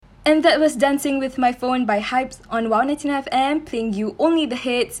And that was Dancing With My Phone by Hypes on Wow 99 FM, playing you only the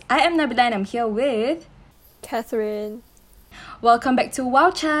hits. I am Nabila and I'm here with Catherine. Welcome back to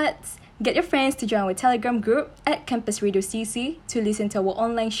Wow Charts. Get your friends to join our Telegram group at Campus Radio CC to listen to our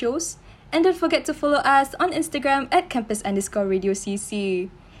online shows. And don't forget to follow us on Instagram at campus_radio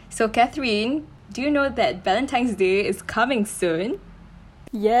CC. So Catherine, do you know that Valentine's Day is coming soon?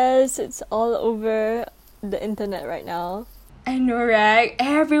 Yes, it's all over the internet right now. I know, right?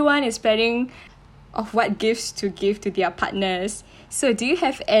 Everyone is planning of what gifts to give to their partners. So do you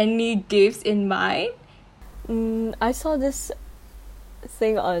have any gifts in mind? I saw this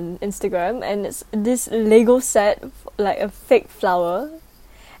thing on Instagram and it's this Lego set, like a fake flower.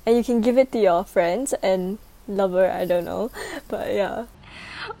 And you can give it to your friends and lover, I don't know. But yeah.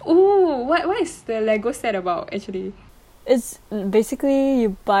 Ooh, what is the Lego set about actually? It's basically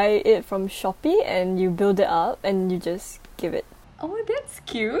you buy it from Shopee and you build it up and you just give it. Oh, that's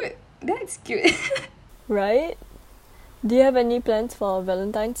cute. That's cute. Right? Do you have any plans for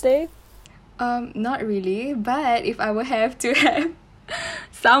Valentine's Day? Not really. But if I would have to have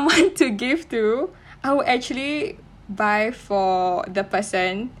someone to give to, I would actually buy for the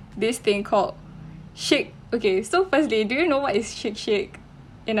person this thing called Shake. Okay, so firstly, do you know what is Shake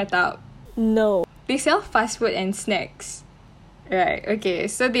in a tub? No. They sell fast food and snacks. Right, okay.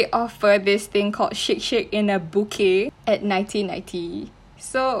 So they offer this thing called Shake in a bouquet at 19.90.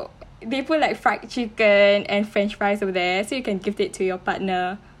 So they put like fried chicken and french fries over there so you can gift it to your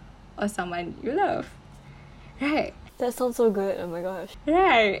partner or someone you love. Right. That sounds so good, oh my gosh.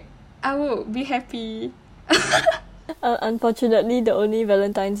 Right. I would be happy. Unfortunately, the only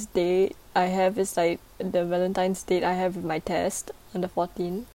Valentine's Day I have is like the Valentine's date I have with my test on the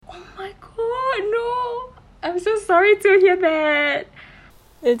 14th. Oh my god, no. I'm so sorry to hear that.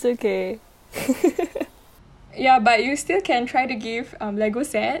 It's okay. Yeah, but you still can try to give Lego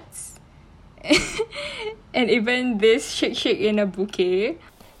sets. And even this Shake in a bouquet.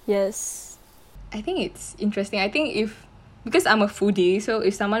 Yes. I think it's interesting. I think because I'm a foodie, so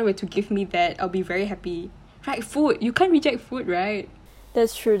if someone were to give me that, I'll be very happy. Right, food. You can't reject food, right?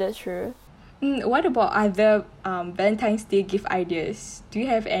 That's true. What about other Valentine's Day gift ideas? Do you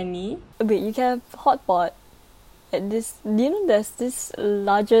have any? Wait, you can have hot pot. Do you know there's this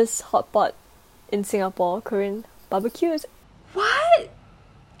largest hot pot in Singapore, Korean barbecues? What?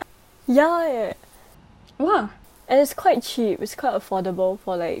 Yeah. Wow. And it's quite cheap. It's quite affordable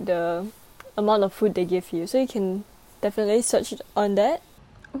for like the amount of food they give you. So you can definitely search on that.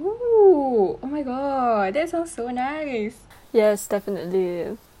 Ooh, oh my god, that sounds so nice. Yes,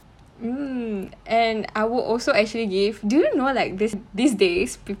 definitely. And I will also actually give. Do you know like these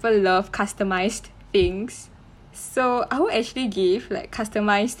days people love customized things? So I will actually give like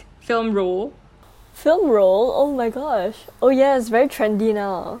customized film roll. Film roll? Oh my gosh. Oh yeah, it's very trendy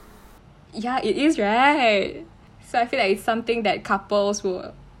now. Yeah, it is, right? So I feel like it's something that couples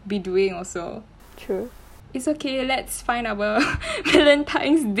will be doing also. True. It's okay, let's find our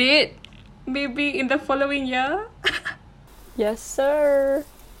Valentine's date maybe in the following year. Yes, sir.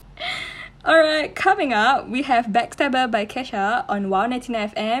 Alright, coming up, we have Backstabber by Kesha on Wow 99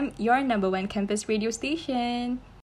 FM, your number one campus radio station.